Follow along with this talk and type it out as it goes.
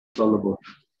all about.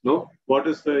 No? What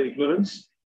is the ignorance?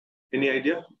 Any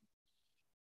idea?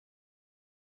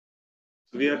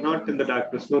 We are not in the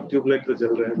darkness. No tube light to jal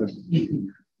raha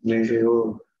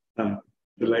hai.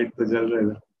 The light to jal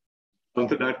raha hai. Hum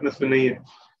to darkness mein nahi hai.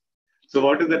 So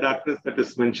what is the darkness that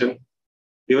is mentioned?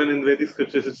 Even in Vedic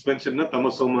scriptures, it's mentioned, na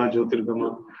tamasoma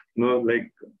jyotirgama. No,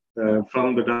 like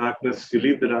from the darkness, you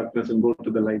leave the darkness and go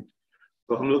to the light.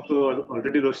 So हम लोग तो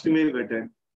already रोशनी में ही बैठे हैं.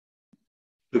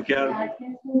 तो क्या?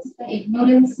 Darkness is the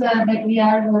ignorance that we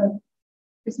are.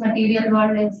 This material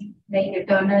world is like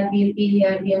eternal. We'll be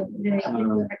here. We are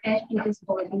attached to this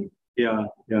body. Yeah.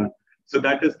 So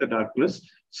that is the darkness.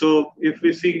 So if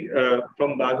we see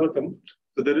from Bhagavatam,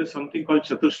 so there is something called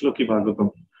Chaturshloki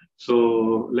Bhagavatam.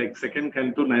 So like second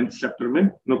canto 9th chapter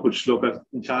में no कुछ श्लोक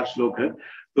 4 श्लोक है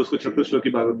तो उसको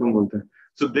चतुश्लोकी भागवतम बोलते हैं.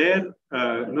 So there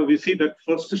we see that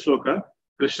first shloka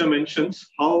Krishna mentions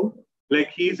how like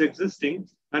he is existing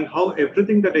and how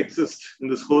everything that exists in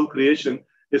this whole creation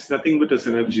is nothing but his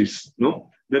energies.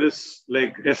 No, there is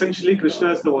like essentially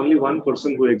Krishna is the only one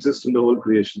person who exists in the whole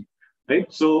creation,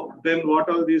 right? So then what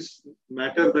all these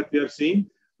matter that we are seeing,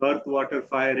 earth, water,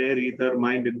 fire, air, ether,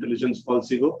 mind, intelligence,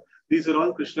 false ego, these are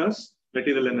all Krishna's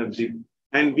material energy.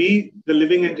 And we, the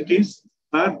living entities,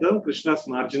 are the Krishna's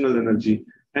marginal energy.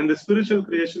 And the spiritual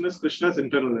creation is Krishna's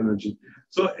internal energy.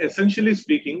 So essentially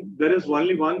speaking, there is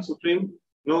only one supreme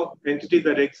entity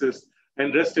that exists,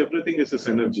 and rest everything is his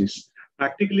energies.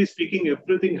 Practically speaking,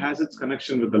 everything has its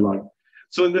connection with the Lord.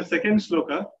 So in the second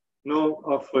shloka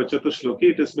of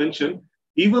Chatushloki, it is mentioned,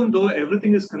 even though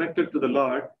everything is connected to the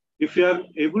Lord, if you are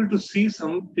able to see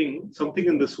something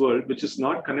in this world which is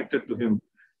not connected to him,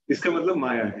 iska matlab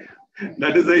maya hai.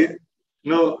 That is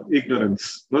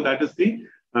ignorance. No, that is the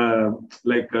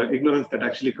ignorance that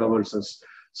actually covers us.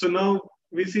 So now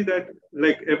we see that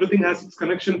like everything has its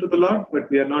connection to the Lord, but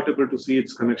we are not able to see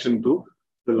its connection to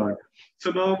the Lord.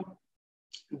 So now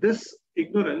this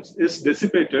ignorance is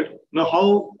dissipated. Now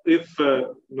how if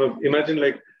imagine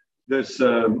like this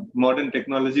modern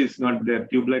technology is not there,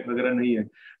 tube light वगैरह नहीं है,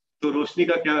 तो रोशनी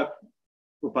का क्या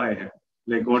उपाय है?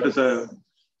 Like what is a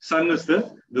sun is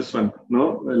this one,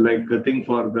 like the thing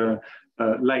for the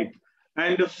light.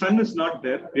 And if sun is not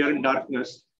there, we are in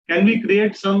darkness. Can we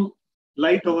create some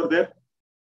light over there?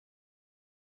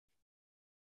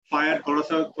 Fire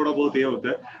थोड़ा बहुत ये होता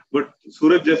है, but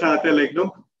सूरज जैसा आता है like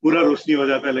पूरा रोशनी हो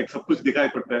जाता है, like सब कुछ दिखाई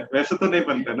पड़ता है, वैसे तो नहीं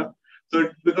बनता ना. So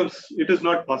it is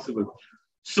not possible.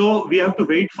 So we have to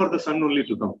wait for the sun only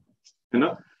to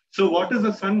come. So what is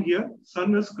the sun here?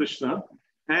 Sun is Krishna,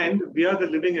 and we are the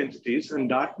living entities. And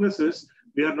darkness is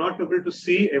we are not able to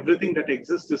see everything that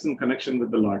exists is in connection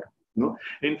with the Lord.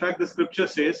 In fact, the scripture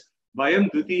says, "Vayam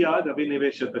dvitiyad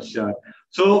abhiniveshatasya."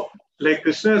 So, like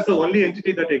Krishna is the only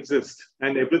entity that exists,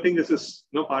 and everything is his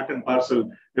part and parcel.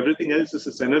 Everything else is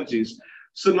his energies.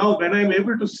 So now, when I'm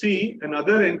able to see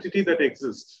another entity that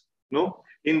exists,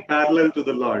 in parallel to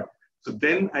the Lord, so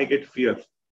then I get fear.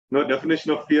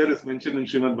 Definition of fear is mentioned in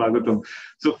Srimad Bhagavatam.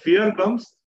 So fear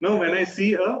comes when I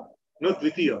see a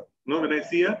dvitiya, when I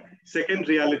see a second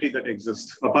reality that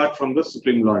exists apart from the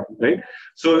Supreme Lord, right?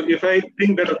 So if I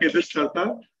think that, okay, this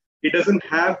karta, it doesn't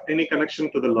have any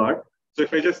connection to the Lord. So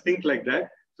if I just think like that,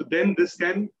 so then this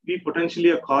can be potentially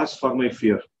a cause for my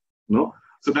fear.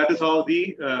 So that is how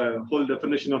the whole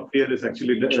definition of fear is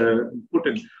actually put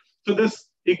in. So this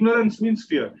ignorance means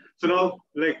fear. So now,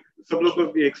 like some of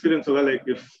the experience, like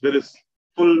if there is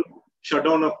full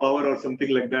shutdown of power or something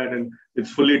like that, and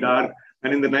it's fully dark,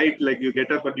 and in the night, like you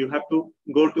get up and you have to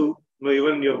go to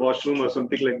even your washroom or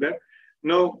something like that.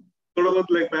 Now, थोड़ा बहुत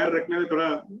like पैर रखने में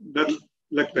थोड़ा डर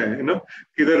लगता है,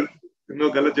 किधर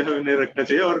गलत जगह में नहीं रखना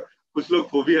चाहिए. और कुछ लोग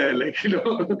phobia है, like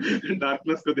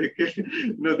darkness को देख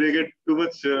के they get too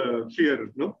much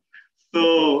fear.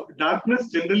 So darkness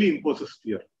generally imposes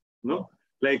fear.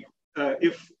 Like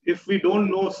if we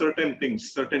don't know certain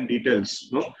things, certain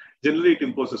details, generally it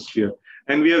imposes fear.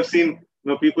 And we have seen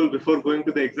people before going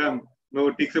to the exam,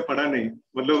 ठीक से पढ़ा नहीं,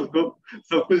 मतलब उसको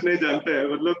सब कुछ नहीं जानता है,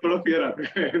 मतलब थोड़ा fear आता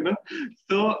है,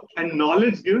 So and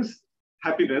knowledge gives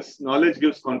happiness, knowledge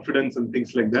gives confidence and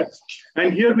things like that.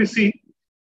 And here we see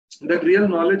that real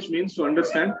knowledge means to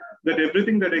understand that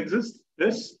everything that exists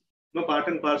is part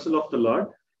and parcel of the Lord,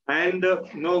 and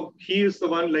he is the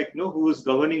one who is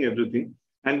governing everything.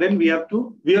 And then we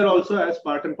are also as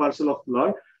part and parcel of the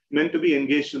Lord meant to be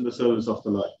engaged in the service of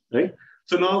the Lord, right?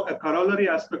 So now a corollary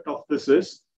aspect of this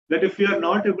is that if we are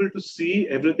not able to see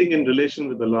everything in relation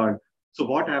with the Lord, so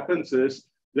what happens is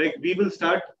like we will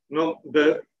start,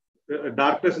 the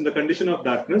darkness, in the condition of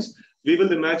darkness, we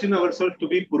will imagine ourselves to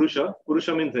be Purusha.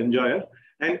 Purusha means enjoyer,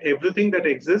 and everything that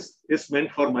exists is meant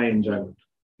for my enjoyment.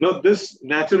 No, this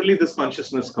naturally this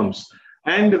consciousness comes.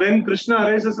 And when Krishna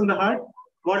arises in the heart,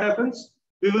 what happens?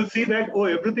 We will see that, oh,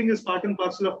 everything is part and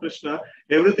parcel of Krishna.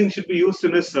 Everything should be used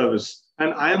in his service.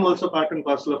 And I am also part and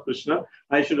parcel of Krishna.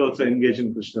 I should also engage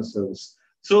in Krishna's service.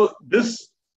 So this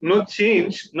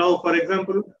change. Now, for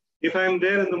example, if I am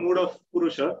there in the mood of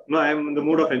Purusha, no, I am in the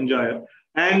mood of enjoyer.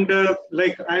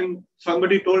 And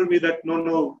somebody told me that,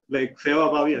 no, like,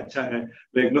 seva bhavi acha hai,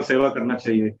 like, no, seva karna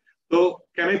chahiye. So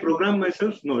can I program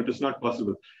myself? No, it is not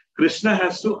possible. Krishna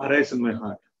has to arise in my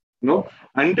heart. No,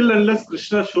 until unless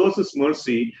Krishna shows his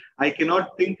mercy, I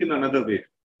cannot think in another way.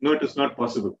 No, it is not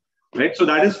possible. Right? So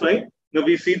that is why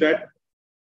we see that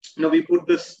we put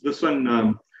this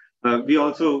one. We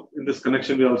also, in this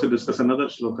connection, we also discuss another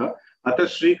shloka. Ata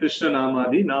Shri Krishna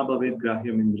Namadi Na Bhaved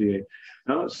Grahyam Indriye.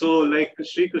 So like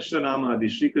Shri Krishna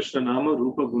Namadi, Shri Krishna Nama,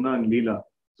 Rupa, Guna and Leela.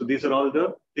 So these are all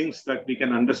the things that we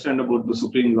can understand about the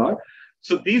Supreme Lord.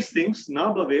 So these things,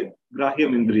 Na Bhaved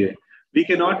Grahyam Indriye. We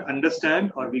cannot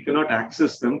understand or we cannot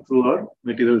access them through our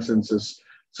material senses.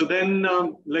 So then,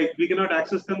 we cannot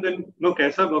access them, then, no,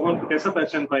 kaisa Bhagavan ko kaisa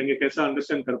pehchan payenge, kaisa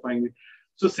understand kar payenge.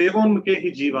 So, sevan muke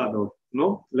hi jiva do,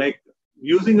 no, like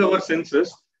using our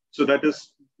senses. So that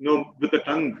is, with the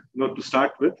tongue, to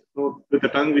start with, with the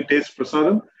tongue we taste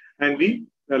prasadam and we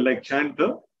chant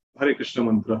the Hare Krishna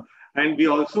mantra. And we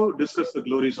also discuss the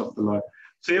glories of the Lord.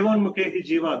 Sevan muke hi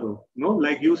jiva do,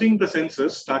 like using the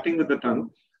senses, starting with the tongue,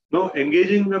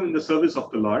 engaging them in the service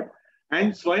of the Lord,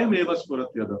 and Swayam Eva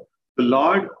Spuratyada. The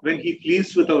Lord, when he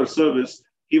pleased with our service,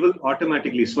 he will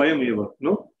automatically, Swayam Eva,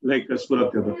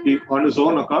 Spuratyada. On his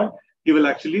own accord, he will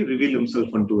actually reveal himself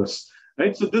unto us.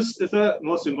 Right? So this is the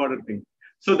most important thing.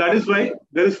 So that is why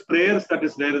there is prayers that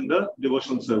is there in the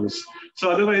devotional service.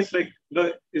 So otherwise,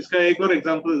 iska ek aur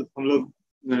example hum log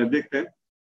dekhte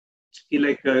hain.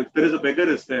 If there is a beggar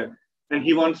is there and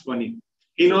he wants money.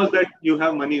 He knows that you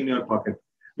have money in your pocket.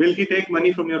 Will he take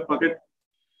money from your pocket?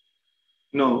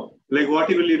 No. What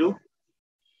will he do?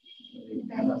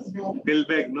 He'll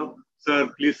beg, no? Sir,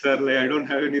 please, sir, I don't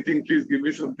have anything. Please give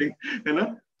me something.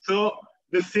 So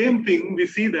the same thing, we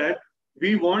see that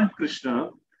we want Krishna,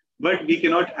 but we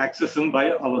cannot access him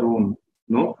by our own.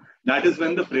 No? That is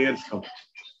when the prayers come.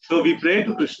 So we pray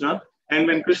to Krishna, and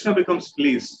when Krishna becomes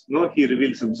pleased, he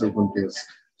reveals himself unto us.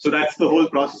 So that's the whole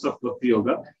process of Bhakti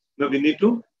Yoga. Now we need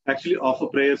to actually offer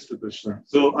prayers to Krishna.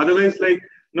 So otherwise,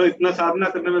 itna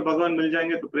sadhana karne mein Bhagavan mil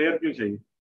jayenge, to prayer kyun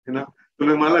chahiye? To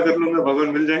main mala kar lunga,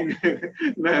 Bhagavan mil jayenge.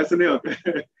 Aise nahi hota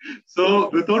hai.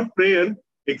 So without prayer,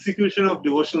 execution of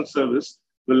devotional service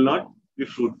will not be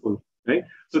fruitful. Right?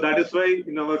 So that is why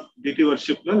in our deity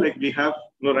worship, we have,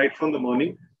 right from the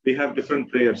morning, we have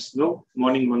different prayers.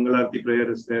 Morning Mangalarti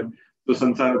prayer is there. So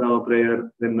Sansaradama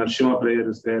prayer, then Narsimha prayer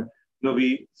is there.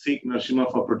 We seek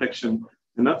Narsimha for protection.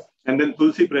 And then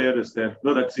Tulsi prayer is there.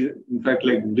 That's in fact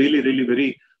really, really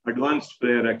very advanced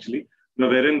prayer actually.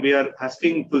 Wherein we are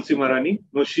asking Tulsi Maharani,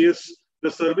 she is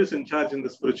the service in charge in the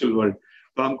spiritual world.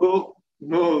 So हमको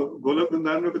Golok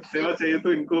Vrindavan में कुछ सेवा चाहिए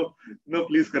तो इनको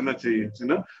please करना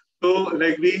चाहिए. So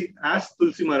we ask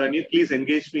Tulsi Maharani, please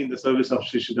engage me in the service of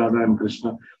Shri Radha and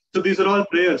Krishna. So these are all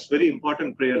prayers, very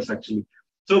important prayers actually.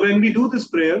 So when we do these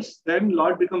prayers, then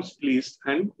Lord becomes pleased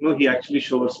and he actually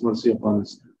shows mercy upon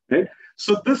us. Right?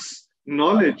 So this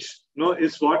knowledge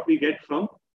is what we get from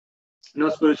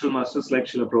spiritual masters like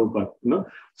Srila Prabhupada.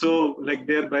 So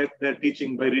by their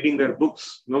teaching, by reading their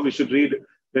books, we should read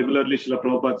regularly Srila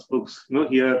Prabhupada's books,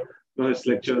 hear his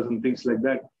lectures and things like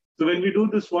that. So when we do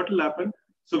this, what will happen?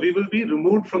 So we will be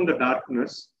removed from the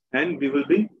darkness and we will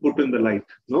be put in the light.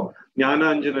 Jnana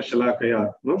Anjana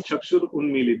Shalakaya, Chakshur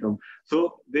Unmilitam.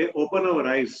 So they open our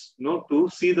eyes to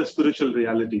see the spiritual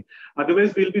reality.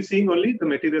 Otherwise, we'll be seeing only the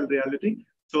material reality.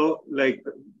 So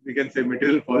we can say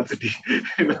material falsity.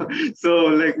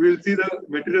 So we'll see the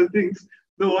material things.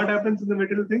 So what happens in the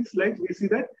material things? We see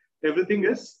that everything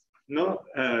is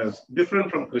different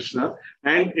from Krishna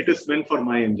and it is meant for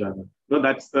my enjoyment.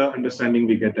 That's the understanding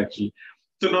we get actually.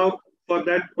 So now for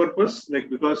that purpose,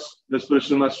 because the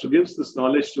spiritual master gives this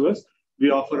knowledge to us, we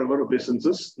offer our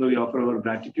obeisances, we offer our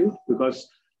gratitude because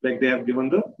they have given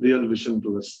the real vision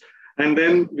to us. And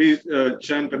then we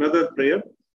chant another prayer.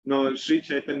 Now, Sri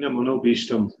Chaitanya Mano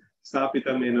Bhishtam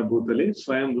Stapita Mena Bhutale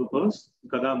Swayam Rupas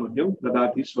Kadamahyam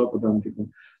Dadati Swapadantikam.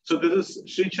 So this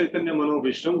is Sri Chaitanya Mano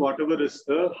Bhishtam, whatever is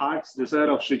the heart's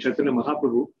desire of Sri Chaitanya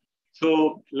Mahaprabhu.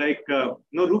 So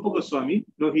Rupa Goswami,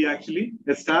 he actually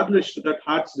established that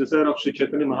heart's desire of Sri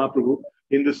Chaitanya Mahaprabhu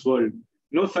in this world.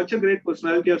 Such a great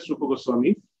personality as Rupa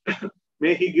Goswami,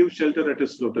 may he give shelter at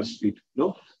his lotus feet.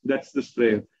 That's this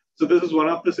prayer. So this is one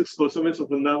of the 6 Goswamis of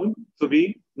Vrindavan. So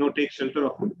we take shelter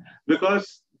of him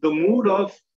because the mood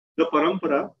of the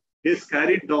parampara is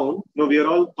carried down. No, we are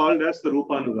all called as the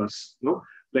Rupanugas, no,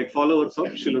 like followers of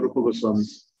Srila Rupa Goswami.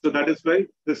 So that is why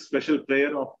this special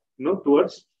prayer of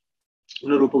towards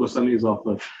Rupa Goswami is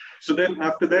offered. So then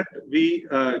after that we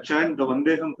chant the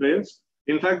Vandeham prayers.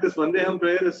 In fact, this Vandeham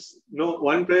prayer is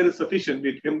one prayer is sufficient.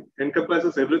 It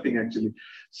encompasses everything actually.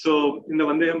 So in the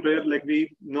Vandeham prayer, like we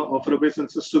offer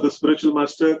obeisances to the spiritual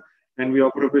master, and we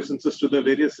offer obeisances to the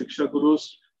various Siksha Gurus.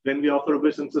 Then we offer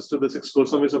obeisances to the 6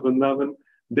 Goswamis of Vrindavan.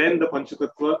 Then the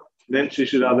Panchatattva. Then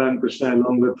Shri Radha and Krishna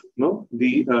along with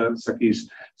the Sakhis.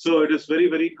 So it is very,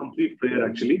 very complete prayer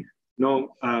actually.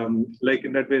 Like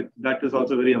in that way, that is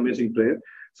also very amazing prayer.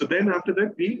 So then after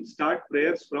that, we start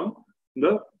prayers from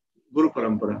the Guru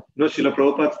Parampara. Srila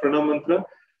Prabhupada's Pranam Mantra.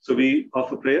 So we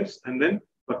offer prayers, and then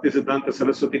Bhakti Siddhanta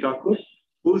Saraswati Thakur.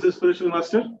 Who is the spiritual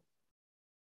master?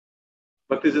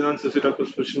 Bhakti Siddhanta Saraswati Thakur,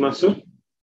 spiritual master.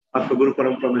 आपका गुरु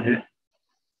परंपरा में है?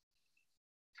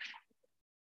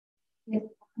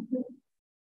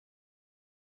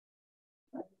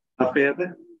 आपको याद है?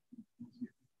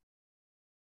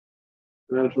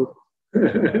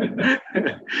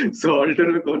 So altar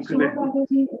में कौन कौन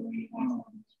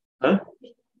है?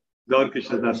 Gaur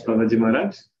Krishna Das Babaji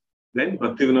Maharaj, then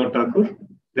Bhakti Vinod Thakur,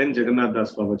 then Jagannath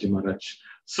Das Babaji Maharaj.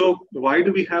 So why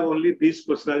do we have only these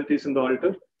personalities in the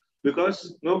altar?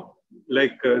 Because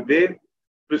they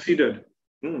preceded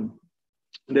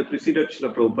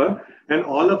Srila Prabhupada, and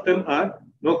all of them are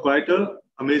quite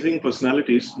amazing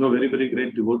personalities, very, very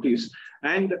great devotees,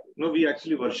 and we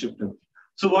actually worship them.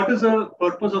 So what is the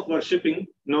purpose of worshipping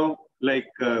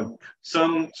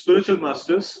some spiritual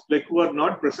masters who are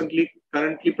not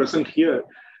currently present here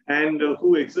and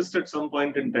who exist at some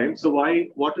point in time? So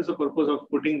what is the purpose of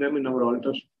putting them in our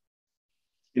altar?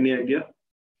 Any idea?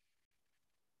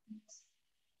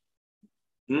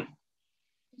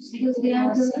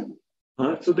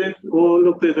 So they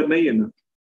look इधर नहीं है ना?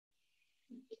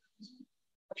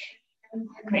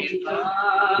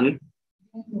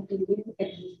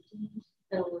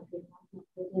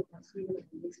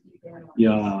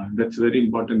 Yeah, that's a very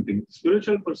important thing.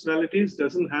 Spiritual personalities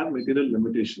doesn't have material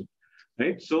limitation,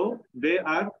 right? So they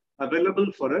are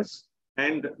available for us.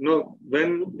 And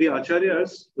when the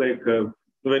acharyas,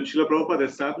 when Srila Prabhupada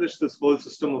established this whole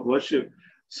system of worship,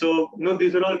 so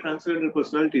these are all transcendental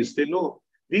personalities. They know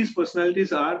these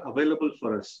personalities are available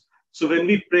for us. So when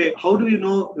we pray, how do we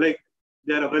know they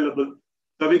are available?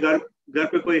 कभी घर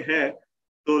पे कोई है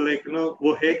तो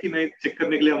वो है कि नहीं चेक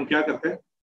करने के लिए हम क्या करते हैं?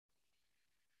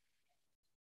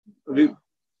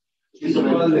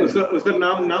 उसका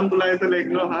नाम बुलाए तो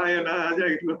हाँ या ना आ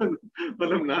जाएगा,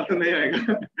 मतलब ना तो नहीं आएगा,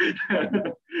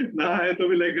 ना आए तो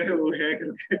भी वो है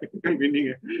करके मीनिंग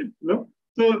है.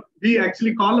 So we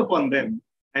actually call upon them,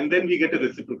 and then we get a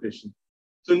reciprocation.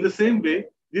 So in the same way,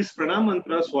 these pranam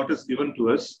mantras, what is given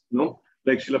to us,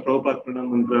 like Srila Prabhupada pranam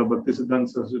mantra, Bhakti Siddhanta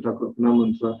Saraswati Thakur pranam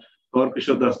mantra, Gaur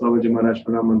Kishore Das Babaji Maharaj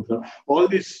pranam mantra, all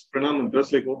these pranam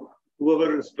mantras,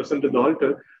 whoever is present at the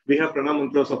altar, we have pranam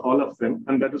mantras of all of them,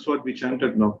 and that is what we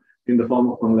chanted now in the form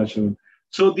of Mangalashavan.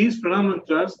 So these pranam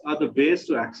mantras are the ways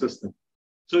to access them.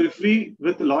 So if we,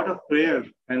 with a lot of prayer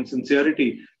and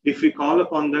sincerity, if we call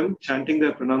upon them, chanting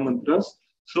their pranam mantras,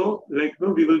 so we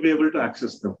will be able to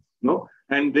access them,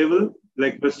 and they will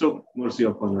bestow mercy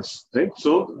upon us, right?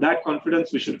 So that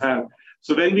confidence we should have.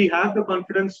 So when we have the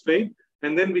confidence, faith,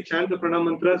 and then we chant the pranam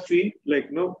mantras, we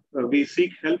we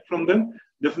seek help from them,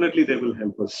 definitely they will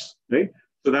help us, right?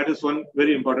 So that is one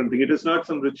very important thing. It is not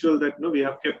some ritual that we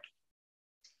have kept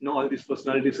all these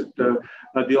personalities at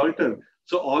the altar.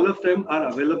 So all of them are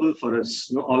available for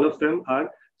us. All of them are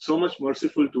so much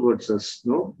merciful towards us.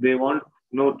 They want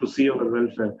to see our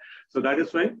welfare. So that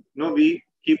is why we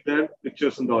keep their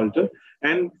pictures on the altar,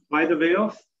 and by the way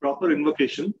of proper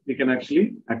invocation, we can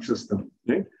actually access them,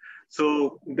 right?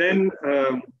 So then,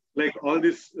 all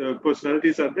these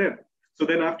personalities are there. So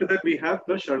then after that, we have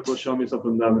the Shad Goswamis of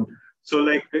Vrindavan. So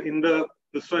in the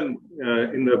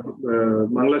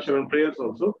Mangalashavan prayers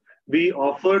also, we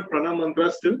offered pranam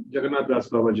mantras till Jagannath Das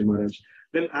Babaji Maharaj.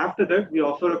 Then after that, we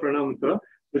offer a pranam mantra,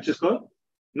 which is called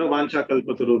Vancha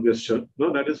Kalpatarubhyascha.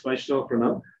 That is Vaishnava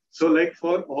pranam. So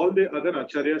for all the other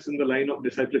acharyas in the line of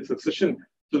disciplic succession,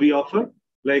 so we offer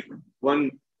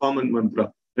one common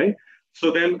mantra, right?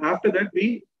 So then after that,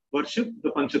 we worship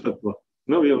the Panchatattva.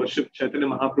 We worship Chaitanya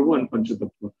Mahaprabhu and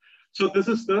Panchatattva. So this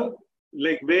is the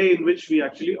way in which we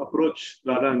actually approach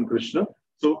Radha and Krishna.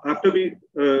 So after we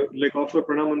offer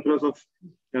pranam mantras of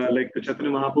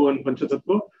Chaitanya Mahaprabhu and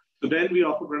Panchatattva, so then we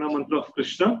offer pranam mantra of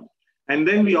Krishna, and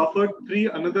then we offer 3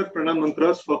 another pranam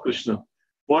mantras for Krishna.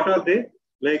 What are they?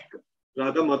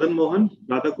 Radha Madan Mohan,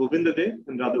 Radha Govinda De,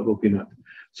 and Radha Gopinath.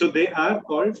 So they are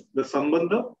called the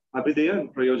Sambandha, Abhidaya,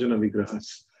 and Prayojana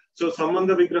Vigrahas. So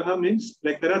Sambandha Vigraha means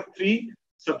like there are three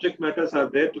subject matters are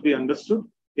there to be understood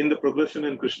in the progression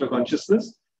in Krishna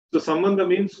consciousness. So Sambandha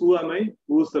means who am I,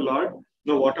 who is the Lord,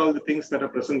 what are all the things that are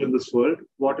present in this world,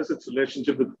 what is its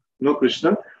relationship with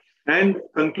Krishna. And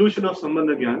conclusion of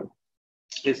Sambandha Gyan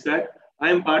is that I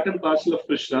am part and parcel of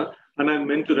Krishna and I am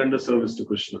meant to render service to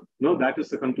Krishna. That is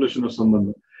the conclusion of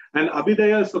Sambandha. And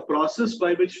Abhidaya is the process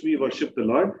by which we worship the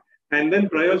Lord. And then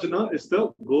Prayojana is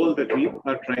the goal that we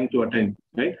are trying to attain,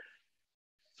 right?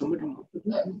 Somebody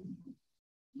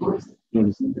notice.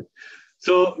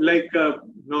 So, like,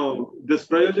 this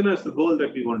Prayojana is the goal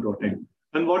that we want to attain.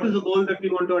 And what is the goal that we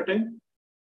want to attain?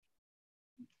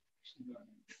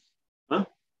 Huh?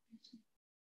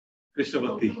 Krishna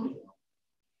Bhakti.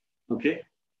 Okay.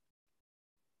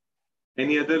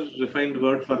 Any other refined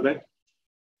word for that?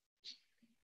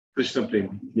 Krishna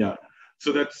Prem. Yeah.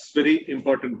 So that's very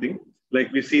important thing.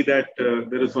 Like we see that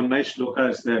there is one nice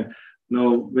shloka there,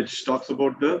 which talks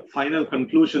about the final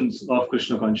conclusions of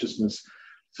Krishna consciousness.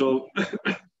 So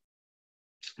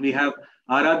we have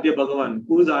Aradhya Bhagavan.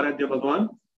 Who is Aradhya Bhagavan?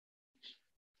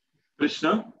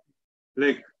 Krishna.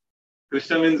 Like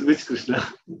Krishna means which Krishna?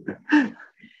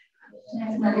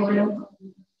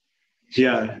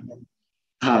 Yeah.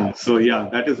 So yeah,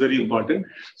 that is very important.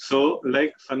 So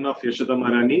like son of Yashoda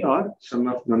Maharani or son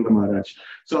of Nanda Maharaj.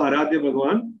 So Aradhya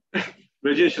Bhagavan,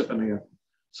 Brajesha Tanaya.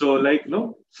 So like,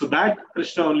 so that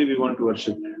Krishna only we want to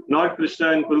worship. Not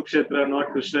Krishna in Kurukshetra,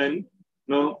 not Krishna in,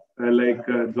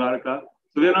 Dwarka.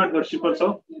 So we are not worshippers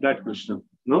of that Krishna.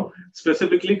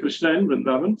 Specifically Krishna in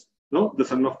Vrindavan, the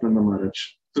son of Nanda Maharaj.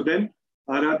 So then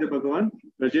Aradhya Bhagavan,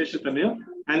 Brajesha Tanaya,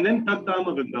 and then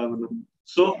Tattama Vrindavanam.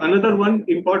 So another one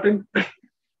important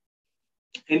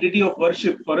entity of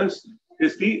worship for us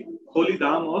is the holy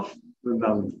dham of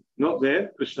Vrindavan, where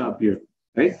Krishna appeared,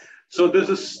 right? So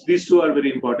these two are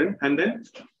very important. And then,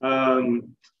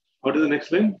 what is the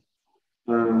next line?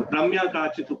 Ramya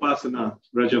Kachit Upasana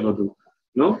Rajavadu,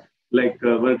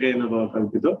 Vargena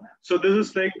Vakalpito. So this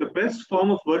is like the best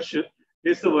form of worship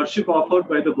is the worship offered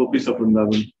by the gopis of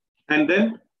Vrindavan. And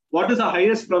then, what is the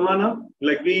highest pramana?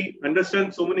 Like we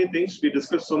understand so many things, we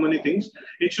discuss so many things.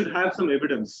 It should have some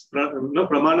evidence.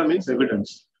 Pramana means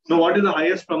evidence. Now, what is the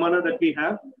highest pramana that we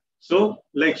have? So,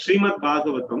 like Srimad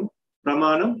Bhagavatam,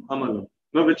 pramanam amalam.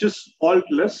 Which is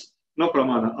faultless.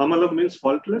 Pramana. Amalam means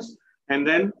faultless. And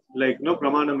then,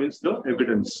 pramana means the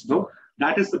evidence.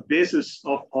 That is the basis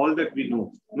of all that we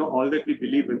know. All that we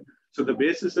believe in. So the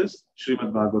basis is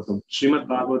Srimad Bhagavatam. Srimad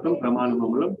Bhagavatam, pramanam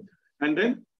amalam. And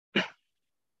then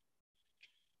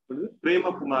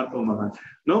Prema Pumarto Mahan.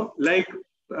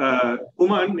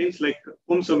 Puman means like,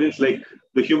 Pumsa means like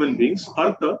the human beings.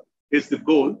 Artha is the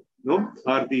goal,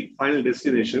 or the final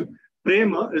destination.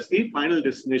 Prema is the final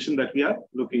destination that we are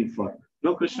looking for.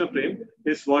 Krishna Prem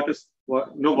is what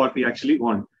we actually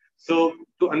want. So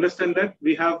to understand that,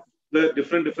 we have the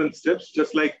different steps,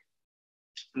 just like,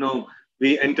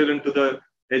 we enter into the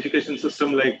education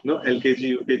system like,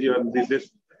 LKG, UKG, or these days,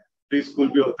 preschool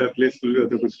bhi hota hai, play school bhi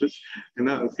hota hai, kuch.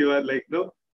 Uske baad, like,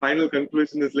 final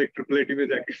conclusion is like triple AT mein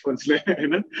jaake pahunch le,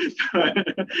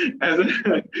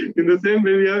 in the same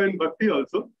way we have in Bhakti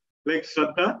also, like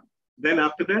Shraddha, then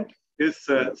after that is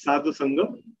Sadhu Sangha,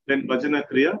 then Bhajana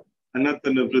Kriya, Anartha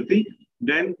Nivritti,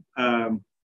 then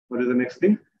what is the next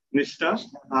thing? Nishtha,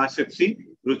 Asakti,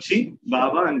 Ruchi,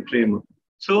 Bhava, and Prema.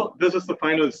 So this is the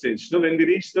final stage. When we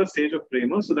reach the stage of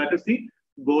Prema, so that is the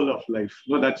goal of life.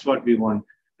 That's what we want.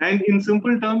 And in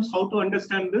simple terms, how to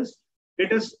understand this?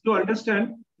 It is to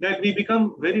understand that we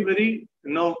become very, very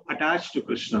attached to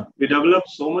Krishna. We develop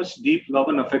so much deep love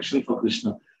and affection for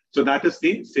Krishna. So that is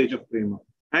the stage of Prema.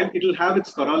 And it will have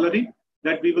its corollary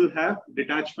that we will have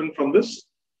detachment from this,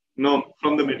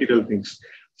 from the material things.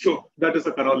 So that is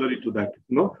a corollary to that.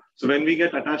 So when we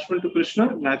get attachment to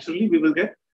Krishna, naturally we will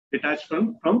get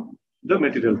detachment from the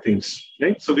material things,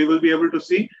 right? So we will be able to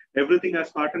see everything as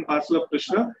part and parcel of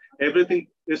Krishna. Everything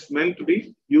is meant to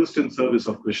be used in service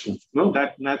of Krishna.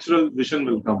 That natural vision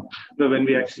will come when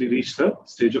we actually reach the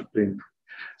stage of prema.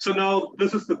 So now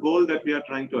this is the goal that we are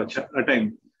trying to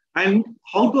attain. And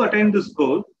how to attain this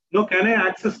goal? Can I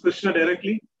access Krishna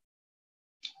directly?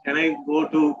 Can I go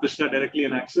to Krishna directly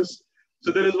and access?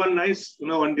 So there is one nice,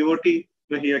 one devotee,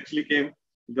 he actually came,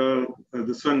 the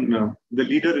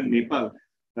leader in Nepal.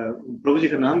 Prabhuji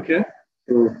ka naam kya hai?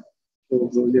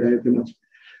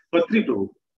 Patri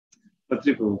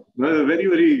Prabhu. Very,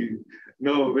 very,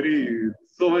 very,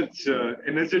 so much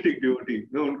energetic devotee.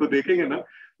 Unko dekhenge na,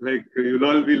 like you'll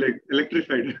all be like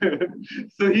electrified.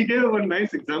 So he gave one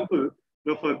nice example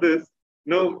for this.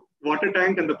 Water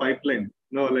tank and the pipeline.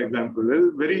 no example.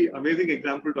 Well, very amazing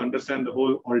example to understand the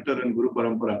whole altar and Guru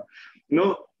Parampara.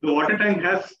 The water tank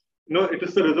has, it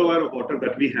is the reservoir of water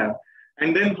that we have.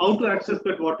 And then how to access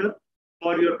that water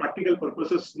for your practical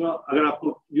purposes. अगर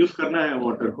आपको use करना है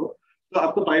water को, तो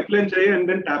आपको pipeline चाहिए and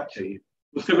then tap चाहिए.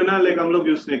 उसके बिना like हम लोग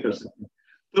use नहीं कर सकते.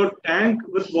 So tank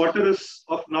with water is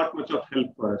of not much of help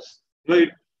for us.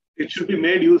 It should be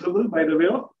made usable by the way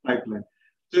of pipeline.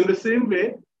 So in the same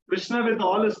way, Krishna with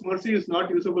all his mercy is not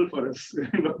usable for us.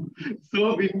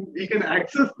 So we can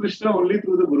access Krishna only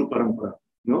through the Guru Parampara.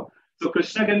 So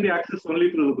Krishna can be accessed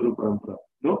only through the Guru Parampara.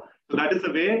 So that is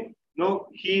the way.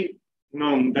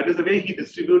 That is the way he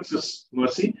distributes his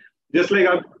mercy. Just like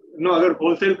अगर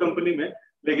wholesale company में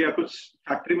या कुछ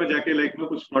factory में जाके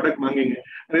कुछ product मांगेंगे,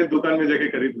 अरे दुकान में जाके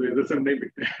खरीद लो, इधर सब नहीं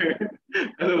बिकते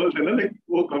ऐसा बोलते हैं ना,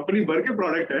 वो कंपनी भर के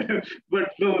प्रोडक्ट है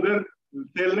बट उधर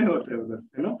सेल नहीं होते उधर,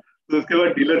 है ना. तो उसके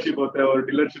बाद डीलरशिप होता है और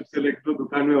डीलरशिप से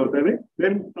दुकान में होता है,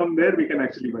 then from there we can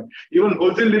actually bye. Even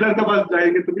wholesale dealer के पास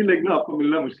जाएंगे तो भी आपको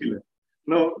मिलना मुश्किल है.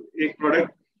 एक प्रोडक्ट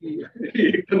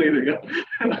एक तो नहीं देगा.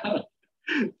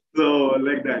 So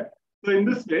like that. So in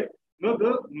this way,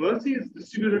 the mercy is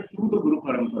distributed through the Guru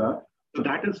Parampara. So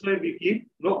that is why we keep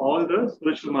all the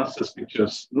spiritual masters'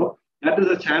 pictures. That is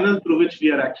the channel through which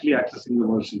we are actually accessing the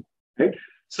mercy. Right?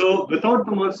 So without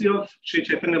the mercy of Sri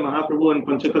Chaitanya Mahaprabhu and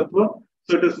Panchatattva,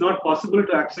 so it is not possible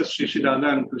to access Sri Radha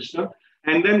and Krishna.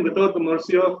 And then without the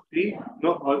mercy of the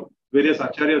various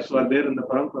acharyas who are there in the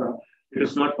parampara, it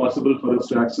is not possible for us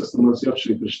to access the mercy of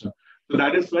Sri Krishna. So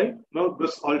that is why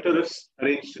this altar is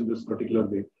arranged in this particular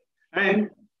way. And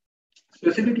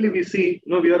specifically we see,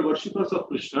 we are worshippers of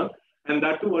Krishna, and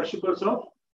that too worshippers of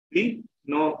the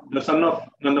son of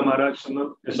Nanda Maharaj, son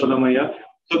of Yashoda Maya.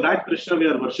 So that Krishna we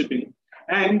are worshipping.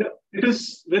 And it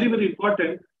is very, very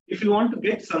important, if you want to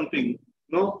get something,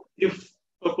 if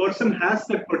a person has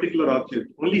that particular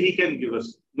object, only he can give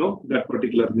us that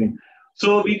particular thing.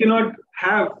 So we cannot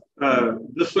have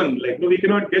this one, we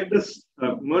cannot get this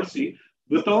mercy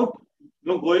without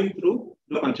going through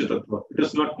the Panchatattva. It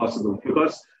is not possible,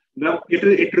 because now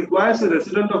it requires a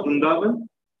resident of Vrindavan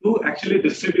to actually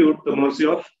distribute the mercy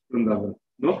of Vrindavan.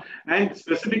 And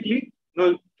specifically,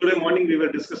 today morning we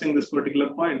were discussing this particular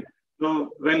point.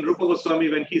 When Rupa Goswami,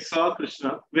 when he saw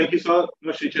Krishna, when he saw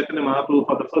Sri Chaitanya Mahaprabhu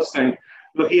for the first time,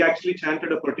 he actually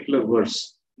chanted a particular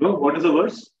verse. What is the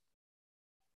verse?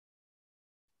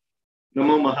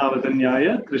 Namo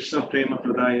Mahavadanyaya Krishna Prema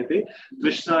Pradayate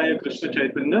Krishnaya Krishna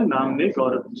Chaitanya Namne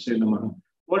Gauratishe Namaha.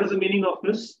 What is the meaning of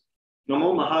this?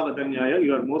 Namo Mahavadanyaya,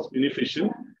 you are most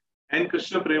beneficent, and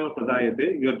Krishna Prema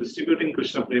Pradayate, you are distributing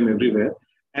Krishna Prema everywhere.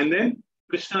 And then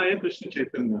Krishnaya Krishna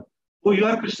Chaitanya. Oh, you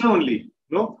are Krishna only.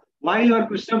 Why you are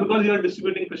Krishna? Because you are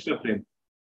distributing Krishna Prema.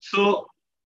 So,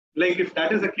 if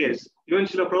that is the case, even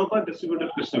Srila Prabhupada distributed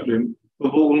Krishna Prema, so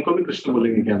unko bhi Krishna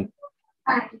bolenge kya?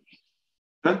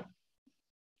 Huh?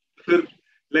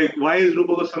 Why is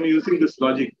Rupa Goswami using this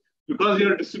logic? Because you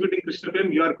are distributing Krishna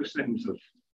Prema, you are Krishna himself.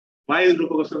 Why is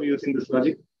Rupa Goswami using this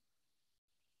logic?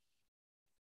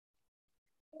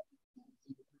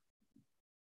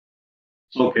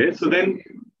 Okay, so then,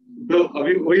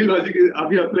 अभी वही logic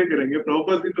अभी apply करेंगे.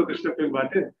 प्रभुपाद भी तो कृष्ण प्रेम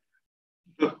बात है,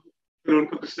 तो फिर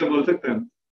उनको कृष्ण बोल सकते हैं.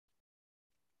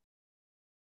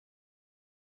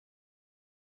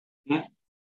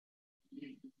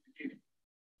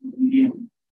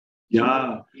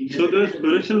 Yeah. So the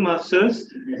spiritual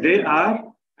masters, they are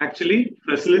actually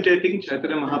facilitating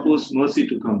Chaitanya Mahaprabhu's mercy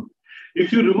to come.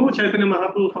 If you remove Chaitanya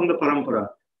Mahaprabhu from the parampara,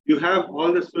 you have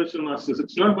all the spiritual masters.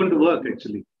 It's not going to work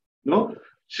actually.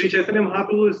 Sri Chaitanya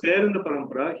Mahaprabhu is there in the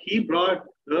parampara. He brought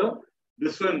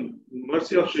this one,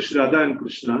 mercy of Sri Radha and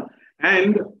Krishna,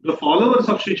 and the followers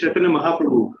of Sri Chaitanya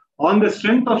Mahaprabhu, on the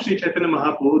strength of Sri Chaitanya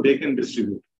Mahaprabhu, they can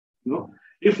distribute.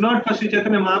 If not for Sri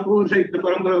Chaitanya Mahaprabhu, the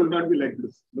parampara will not be like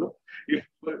this. If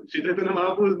Sri Chaitanya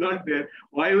Mahaprabhu is not there,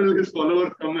 why will his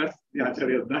followers come as the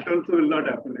Acharyas? That also will not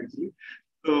happen actually.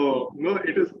 So,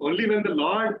 it is only when the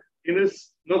Lord in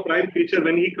his prime feature,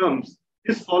 when he comes,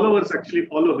 his followers actually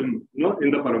follow him, in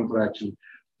the parampara actually.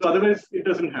 So otherwise it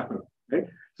doesn't happen, right?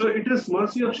 So it is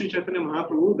mercy of Sri Chaitanya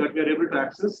Mahaprabhu that we are able to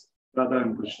access Radha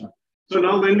and Krishna. So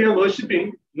now when we are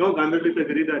worshipping, Gandharvita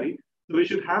Giridhari, so we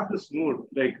should have this mood,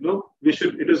 we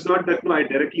should, it is not that I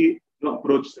directly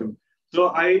approach them. So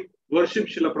I worship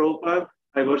Srila Prabhupada,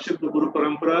 I worship the Guru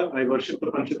Parampara, I worship the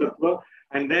Panchatattva,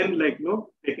 and then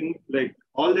taking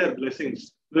all their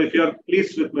blessings. If you are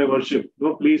pleased with my worship,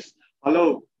 please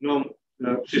allow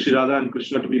Sri Radha and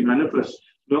Krishna to be manifest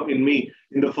in me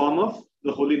in the form of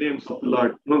the holy names of the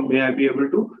Lord. May I be able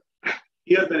to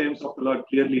hear the names of the Lord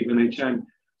clearly when I chant.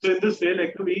 So in this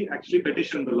way, we actually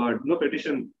petition the Lord,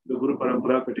 petition the Guru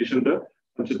Parampara, petition the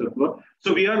Panchatattva.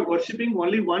 So we are worshipping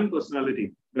only one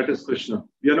personality, that is Krishna.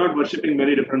 We are not worshipping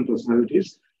many different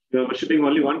personalities. We are worshipping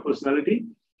only one personality.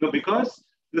 Now, because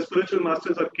the spiritual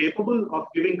masters are capable of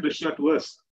giving Krishna to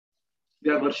us,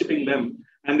 we are worshipping them.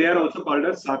 And they are also called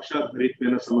as Sakshat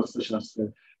Haritvena Samasta Shastra.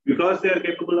 Because they are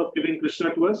capable of giving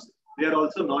Krishna to us, they are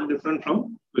also non-different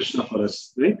from Krishna for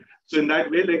us. Right? So in that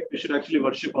way, like we should actually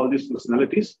worship all these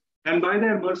personalities. And by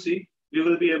their mercy, we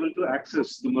will be able to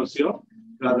access the mercy of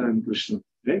Radha and Krishna.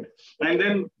 Right? And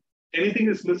then anything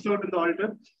is missed out in the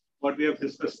altar, what we have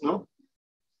discussed now.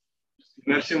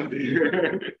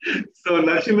 Narsimhadev. So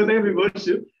Narsimhadev we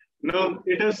worship. Now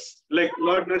it is like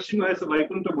Lord Narsimha is a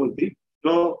Vaikuntha Murti.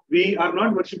 No, we are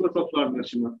not worshippers of Lord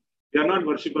Narsimha. We are not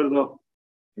worshippers of.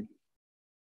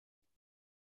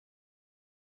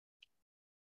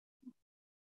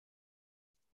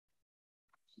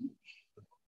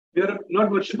 We are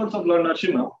not worshippers of Lord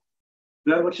Narsimha.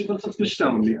 We are worshippers of Krishna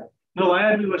only. Now,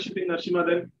 why are we worshipping Narsimha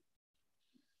then?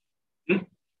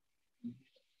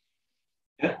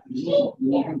 Yeah,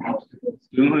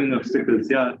 removing obstacles.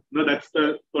 Yeah, no, that's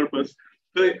the purpose.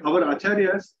 So our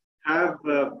acharyas have,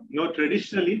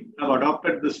 traditionally have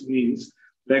adopted this means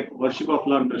like worship of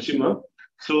Lord Narsimha.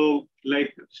 So,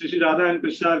 like Shri Radha and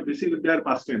Krishna are busy with their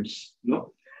pastimes,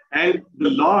 and the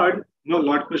Lord,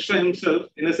 Lord Krishna himself,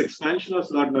 in his expansion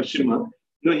as Lord Narsimha,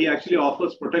 he actually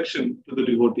offers protection to the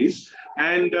devotees,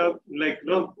 and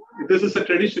this is a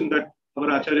tradition that our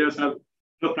acharyas have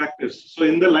practiced. So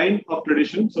in the line of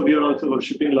tradition, so we are also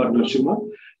worshipping Lord Narsimha.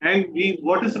 And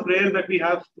what is the prayer that we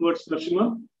have towards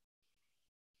Narsimha?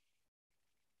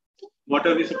 What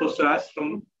are we supposed to ask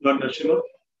from Lord Narsimha?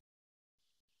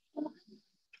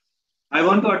 I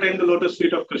want to attain the lotus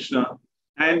feet of Krishna,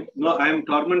 and I am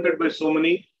tormented by so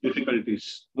many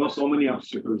difficulties, so many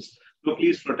obstacles. So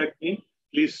please protect me.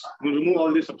 Please remove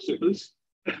all these obstacles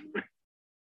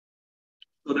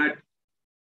so that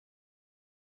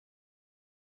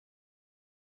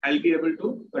I'll be able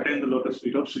to attain the lotus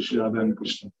feet of Shri Radha and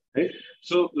Krishna. Right?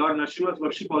 So Lord Narsimha's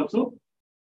worship also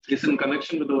is in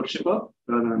connection with the worship of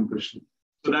Radha and Krishna.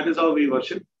 So that is how we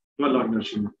worship Lord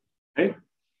Narsimha. Right?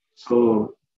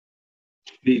 So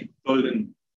we told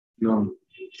in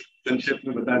संक्षेप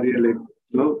में बता दिया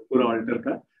पूरा altar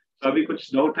का. So अभी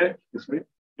कुछ doubt है इसमें.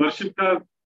 Worship का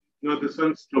this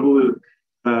one's Prabhu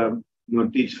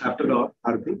will teach after the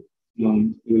Arati.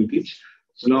 We will teach.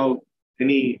 So now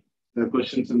any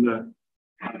questions in the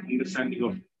understanding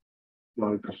of the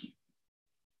altar?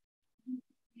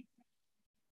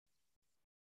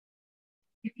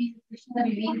 Krishna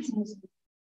reveals himself.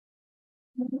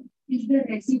 Is the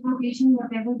reciprocation,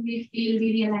 whatever we feel,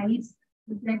 we realize,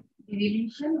 is that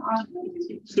revelation or?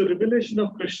 So revelation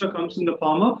of Krishna comes in the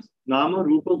form of Nama,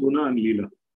 Rupa, Guna and Leela.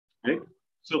 Right?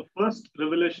 So first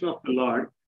revelation of the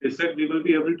Lord is that we will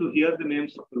be able to hear the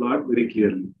names of the Lord very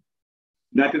clearly.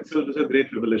 That itself is a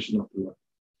great revelation of the Lord.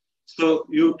 So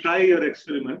you try your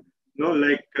experiment,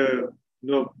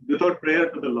 without prayer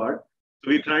to the Lord. So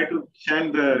we try to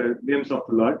chant the names of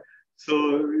the Lord.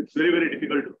 So it's very, very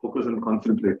difficult to focus and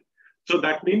concentrate. So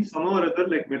that means somehow or other,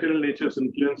 like material nature's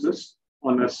influences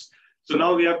on us. So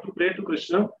now we have to pray to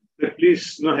Krishna that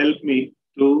please help me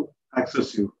to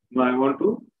access you. I want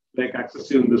to access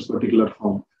you in this particular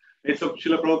form. And so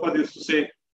Srila Prabhupada used to say,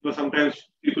 sometimes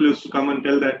people used to come and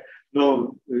tell that,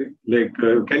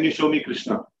 can you show me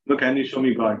Krishna? Can you show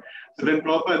me God? So then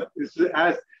Prabhupada used to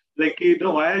ask,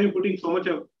 why are you putting so much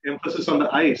of emphasis on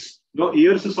the eyes?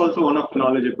 Ears is also one of the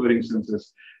knowledge acquiring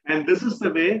senses. And this is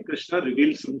the way Krishna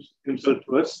reveals himself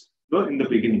to us in the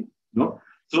beginning.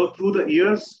 So through the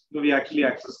ears, we actually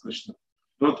access Krishna.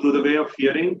 Through the way of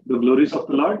hearing the glories of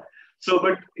the Lord. So,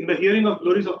 but in the hearing of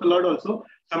glories of the Lord also,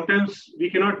 sometimes we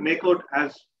cannot make out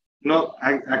as,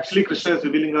 actually Krishna is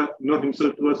revealing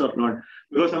himself to us or not.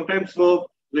 Because sometimes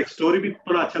story भी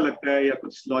थोड़ा अच्छा लगता है या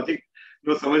कुछ logic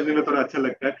समझने में थोड़ा अच्छा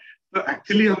लगता है. तो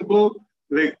actually हमको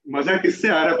मजा किससे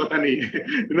आ रहा है पता नहीं है.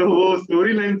 वो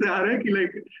story line से आ रहा है कि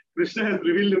Krishna has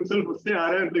revealed himself उससे आ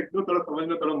रहा है थोड़ा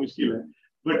समझना थोड़ा मुश्किल है.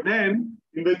 But then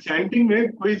in the chanting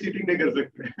में कोई cheating नहीं कर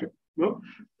सकते.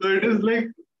 So it is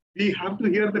we have to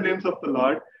hear the names of the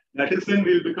Lord. That is when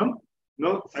we'll become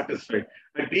satisfied.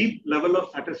 A deep level of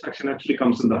satisfaction actually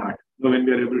comes in the heart when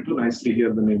we are able to nicely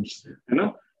hear the names.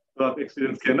 तो आप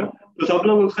experience किया ना? तो सब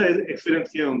लोग उसका experience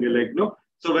किए होंगे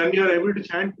So when you are able to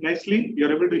chant nicely, you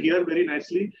are able to hear very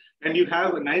nicely, and you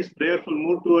have a nice prayerful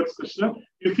mood towards Krishna,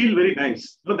 you feel very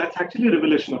nice. So that's actually a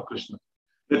revelation of Krishna.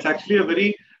 That's actually a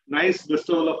very nice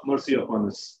bestowal of mercy upon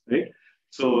us, right?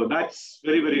 So that's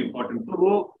very, very important. So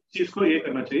वो चीज को ये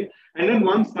करना चाहिए. And then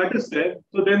once that is there,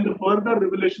 so then the further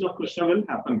revelation of Krishna will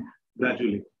happen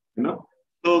gradually.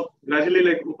 So gradually,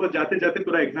 like ऊपर जाते जाते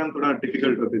पूरा exam थोड़ा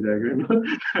difficult होते जाएगा, you know.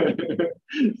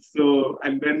 So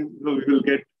and then we will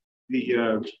get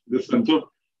the this one. So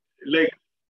like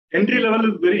entry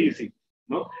level is very easy,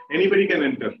 no, anybody can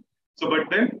enter. So but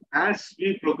then as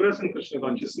we progress in Krishna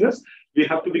consciousness, we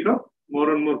have to become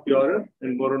more and more purer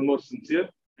and more sincere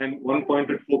and one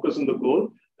pointed focus on the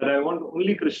goal that I want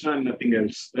only Krishna and nothing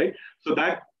else, right? So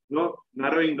that, you know,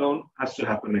 narrowing down has to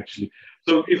happen actually.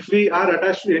 So if we are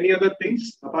attached to any other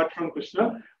things apart from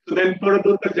Krishna, so then थोड़ा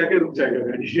दूर तक जाके रुक जाएगा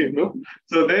गाड़ी, you know.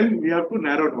 So then we have to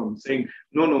narrow down, saying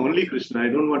no, only Krishna. I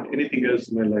don't want anything else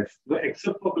in my life, no,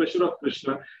 except for pleasure of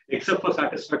Krishna, except for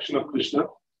satisfaction of Krishna.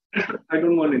 I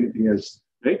don't want anything else,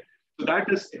 right? So that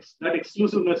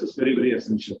exclusiveness is very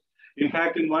essential. In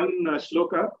fact, in one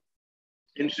shloka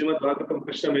in Srimad Bhagavatam,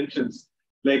 Krishna mentions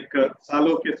like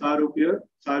Saloke Sarupya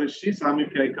Sarishi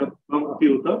Samipyaikam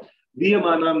Apyuta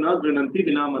Diyamanam Na Grananti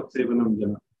Vinamat Sevanam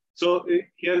Jana. So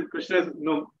here Krishna is,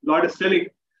 Lord is telling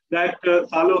that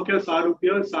Salokya,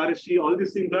 Sarupya, Sarishi, all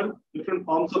these things are different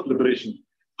forms of liberation.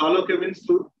 Salokya means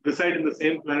to reside in the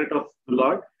same planet of the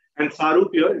Lord, and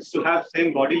Sarupya is to have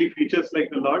same bodily features like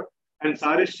the Lord, and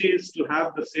Sarishi is to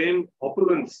have the same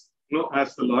opulence,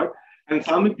 as the Lord, and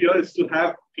Samipya is to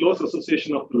have close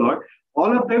association of the Lord.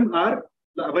 All of them are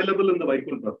available in the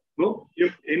Vaikuntha.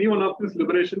 If any one of this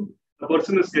liberation a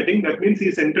person is getting, that means he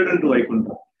is entered into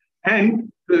Vaikuntha.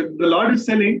 And the Lord is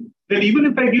telling that even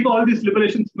if I give all these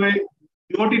liberations, my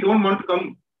devotee don't want to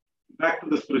come back to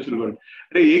the spiritual world.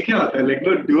 Like, no,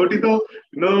 devotee to,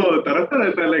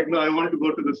 like, no, I want to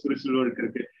go to the spiritual world.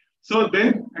 So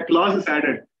then a clause is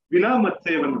added, Vina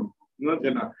Matsevanam,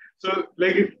 Jana. So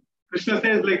like if Krishna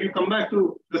says, like, you come back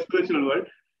to the spiritual world,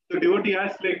 the devotee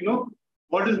asks, like, no,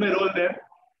 what is my role there?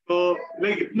 So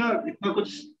like, itna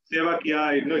kuch सेवा किया,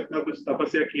 इतना कुछ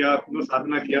तपस्या किया,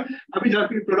 साधना किया, अभी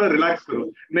जाके थोड़ा रिलैक्स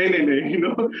करो.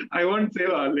 नहीं, I want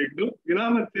seva, like,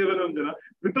 विना सेवनम जना.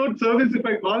 Without service, if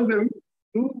I call them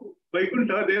to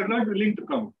Vaikuntha, they are not willing to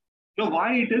come.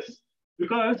 Why it is?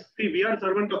 Because see, we are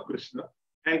servant of Krishna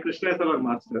and Krishna is our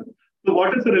master. So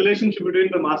what is the relationship between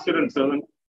the master and servant?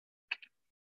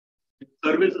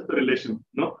 Service is the relation,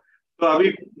 no? So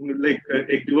अभी like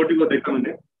एक devotee को देखा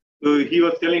मैंने, so he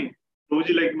was telling,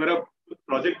 Prabhuji like मेरा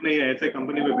project नहीं है, ऐसे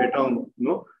company में बैठा हूँ,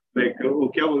 लाइक वो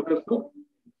क्या बोलता है उसको,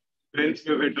 बेंच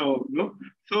में बैठा हूँ,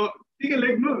 सो ठीक है,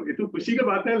 लाइक ये तो खुशी की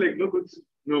बात है, लाइक कुछ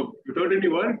without any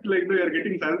work, like you are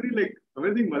getting salary, like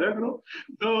amazing, मजा करो.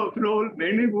 तो फिर वो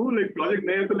नहीं वो लाइक प्रोजेक्ट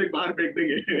नहीं है तो लाइक बाहर फेंक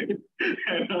देंगे.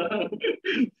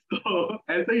 तो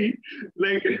ऐसे ही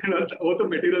लाइक वो तो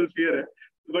मेटीरियल फियर है.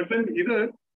 बट देन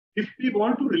इधर if we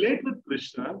want to relate with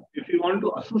Krishna, if we want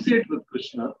to associate with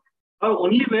Krishna, our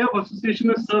only way of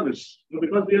association is service,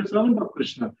 because we are servant of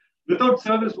Krishna. Without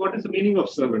service, what is the meaning of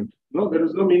servant? No, there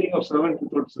is no meaning of servant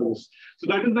without service. So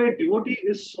that is why devotee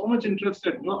is so much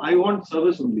interested. I want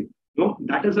service only.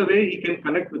 That is the way he can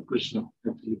connect with Krishna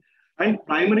actually. And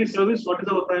primary service, what is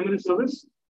our primary service?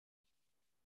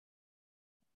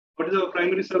 What is our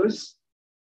primary service?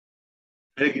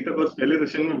 Gita course pehle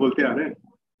session mein bolte aa rahe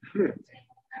hain.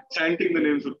 Chanting the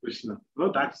names of Krishna.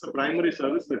 That's the primary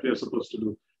service that we are supposed to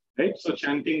do. Right? So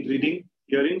chanting, reading,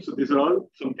 hearing. So these are all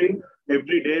something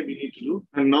every day we need to do.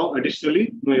 And now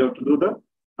additionally, you have to do the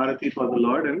arati for the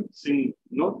Lord and sing,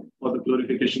 for the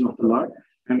glorification of the Lord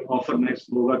and offer nice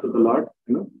bhoga to the Lord.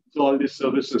 So all these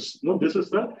services. This is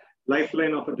the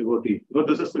lifeline of a devotee.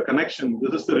 This is the connection.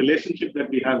 This is the relationship that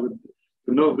we have with,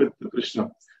 with Krishna.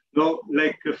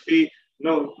 Like if we,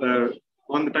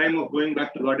 on the time of going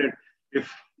back to Godhead,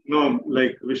 if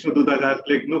like Vishnu Dudas asked,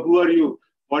 like, who are you?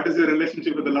 What is your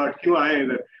relationship with the Lord? क्यों आए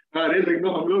इधर? अरे like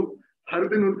हम लोग हर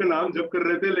दिन उनका नाम जप कर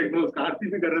रहे थे, like उसका आरती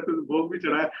भी कर रहे थे, भोग भी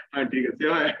चढ़ाया. हाँ ठीक है,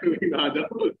 सेवा है, आ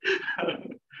जाओ.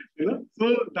 So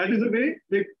that is the way.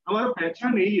 Like हमारा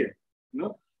पहचान यही है,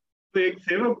 तो एक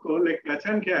सेवक को like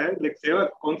पहचान क्या है? Like सेवा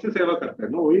कौन सी सेवा करता है?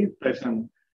 वही पहचान.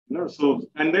 So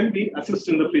and then we assist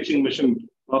in the preaching mission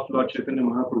of Lord Chaitanya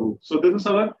Mahaprabhu. So this is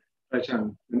our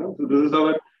pehchan. So this is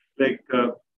our like.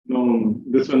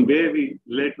 This one way we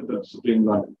relate to the Supreme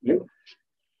Lord. Right?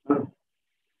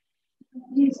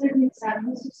 You said it's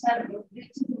service to serve. Which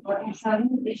is important,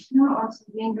 serving Krishna or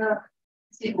serving the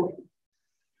devotee?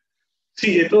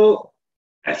 See, ये तो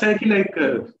ऐसा है कि like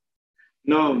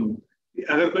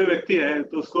अगर कोई व्यक्ति है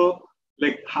तो उसको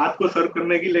like हाथ को सर्व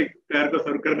करने की like पैर को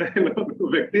सर्व करना है,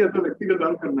 व्यक्ति है तो व्यक्ति को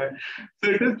सर्व करना है. So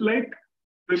it is like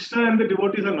Krishna and the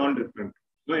devotees are non-different.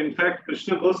 In fact,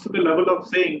 Krishna goes to the level of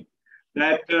saying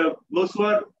that those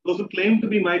who claim to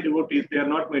be my devotees, they are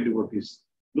not my devotees.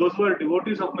 Those who are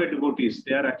devotees of my devotees,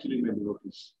 they are actually my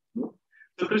devotees.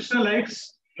 So Krishna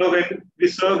likes when we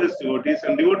serve his devotees,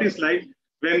 and devotees like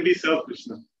when we serve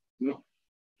Krishna.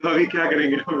 तो अभी क्या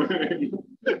करेंगे?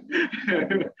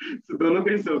 तो दोनों को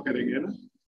ही सर्व करेंगे ना.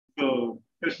 तो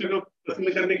कृष्ण को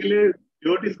प्रसन्न करने के लिए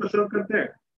डिवोटीज को सर्व करते हैं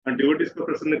और डिवोटीज को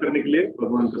प्रसन्न करने के लिए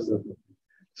भगवान को सर्व करते हैं.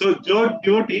 सो जो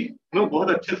डिवोटी बहुत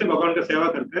अच्छे से भगवान का सेवा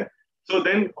करते हैं, so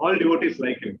then all devotees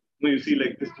like him. You see,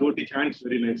 like this devotee chants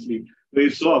very nicely. He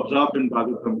is so absorbed in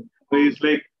Bhagavatam. He is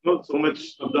like so much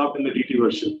absorbed in the deity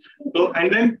worship. So,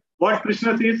 and then what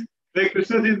Krishna sees, like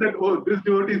Krishna sees that, oh, this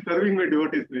devotee is serving my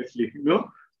devotees nicely.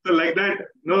 So like that.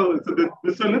 So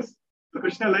this one is, so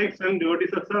Krishna likes when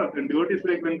devotees are served, and devotees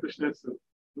like when Krishna is served.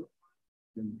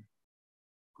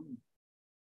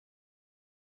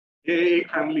 ये एक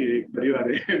family है, एक परिवार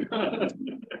है.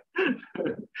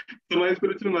 So my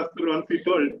spiritual master once he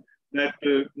told that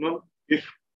if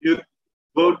you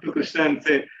go to Krishna and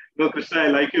say, no Krishna, I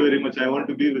like you very much, I want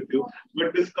to be with you,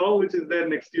 but this cow which is there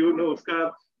next to you,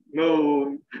 उसका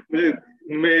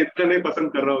मैं इतना नहीं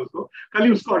पसंद कर रहा हूँ उसको, खाली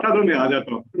उसको हटा दो, मैं आ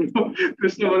जाता हूँ.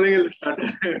 कृष्ण बोलेंगे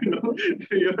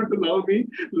you have to love me,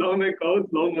 love my cows,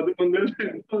 love Madhumangal,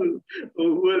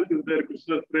 who else is there,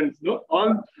 Krishna's friends,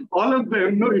 all of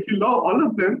them, if you love all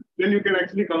of them, then you can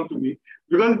actually come to me,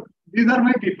 because these are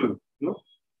my people,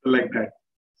 like that.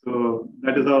 So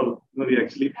that is how we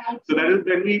actually, so that is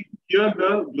when we hear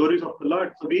the glories of the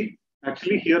Lord, so we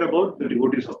actually hear about the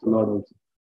devotees of the Lord also.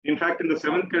 In fact, in the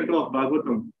 7th canto of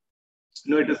Bhagavatam,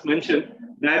 it is mentioned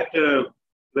that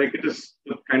like it is,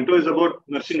 the canto is about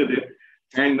Nrsingadev,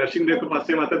 and Nrsingadev के पास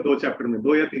से आता है 2 chapter में,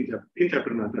 2 या 3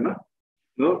 chapter में आता है ना,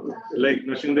 like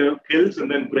Nrsingadev kills and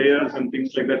then prayers and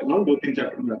things like that, 2-3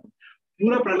 chapter में आता है.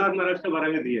 पूरा प्रहलाद महाराज के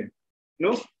बारे में दिया है.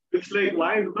 It's like,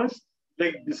 why? Because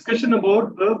like discussion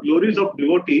about the glories of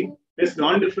devotee is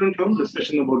non-different from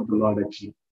discussion about the Lord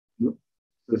actually.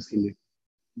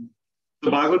 So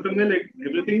Bhagavatam में like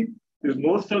everything is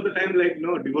most of the time like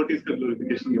devotees का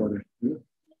glorification ही हो रहा है.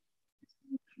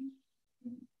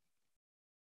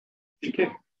 ठीक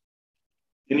है?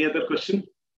 Any other question?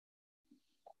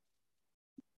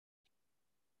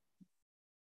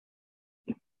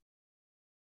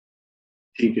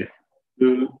 ठीक है. We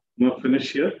will now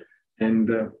finish here, and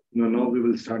now we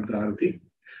will start the Aarti.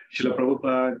 Srila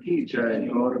Prabhupada ki jai,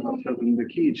 और भक्तवृंद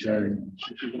की जय,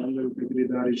 श्री गंगा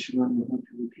गिरिधारी श्रीमान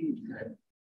महाप्रभु की जय.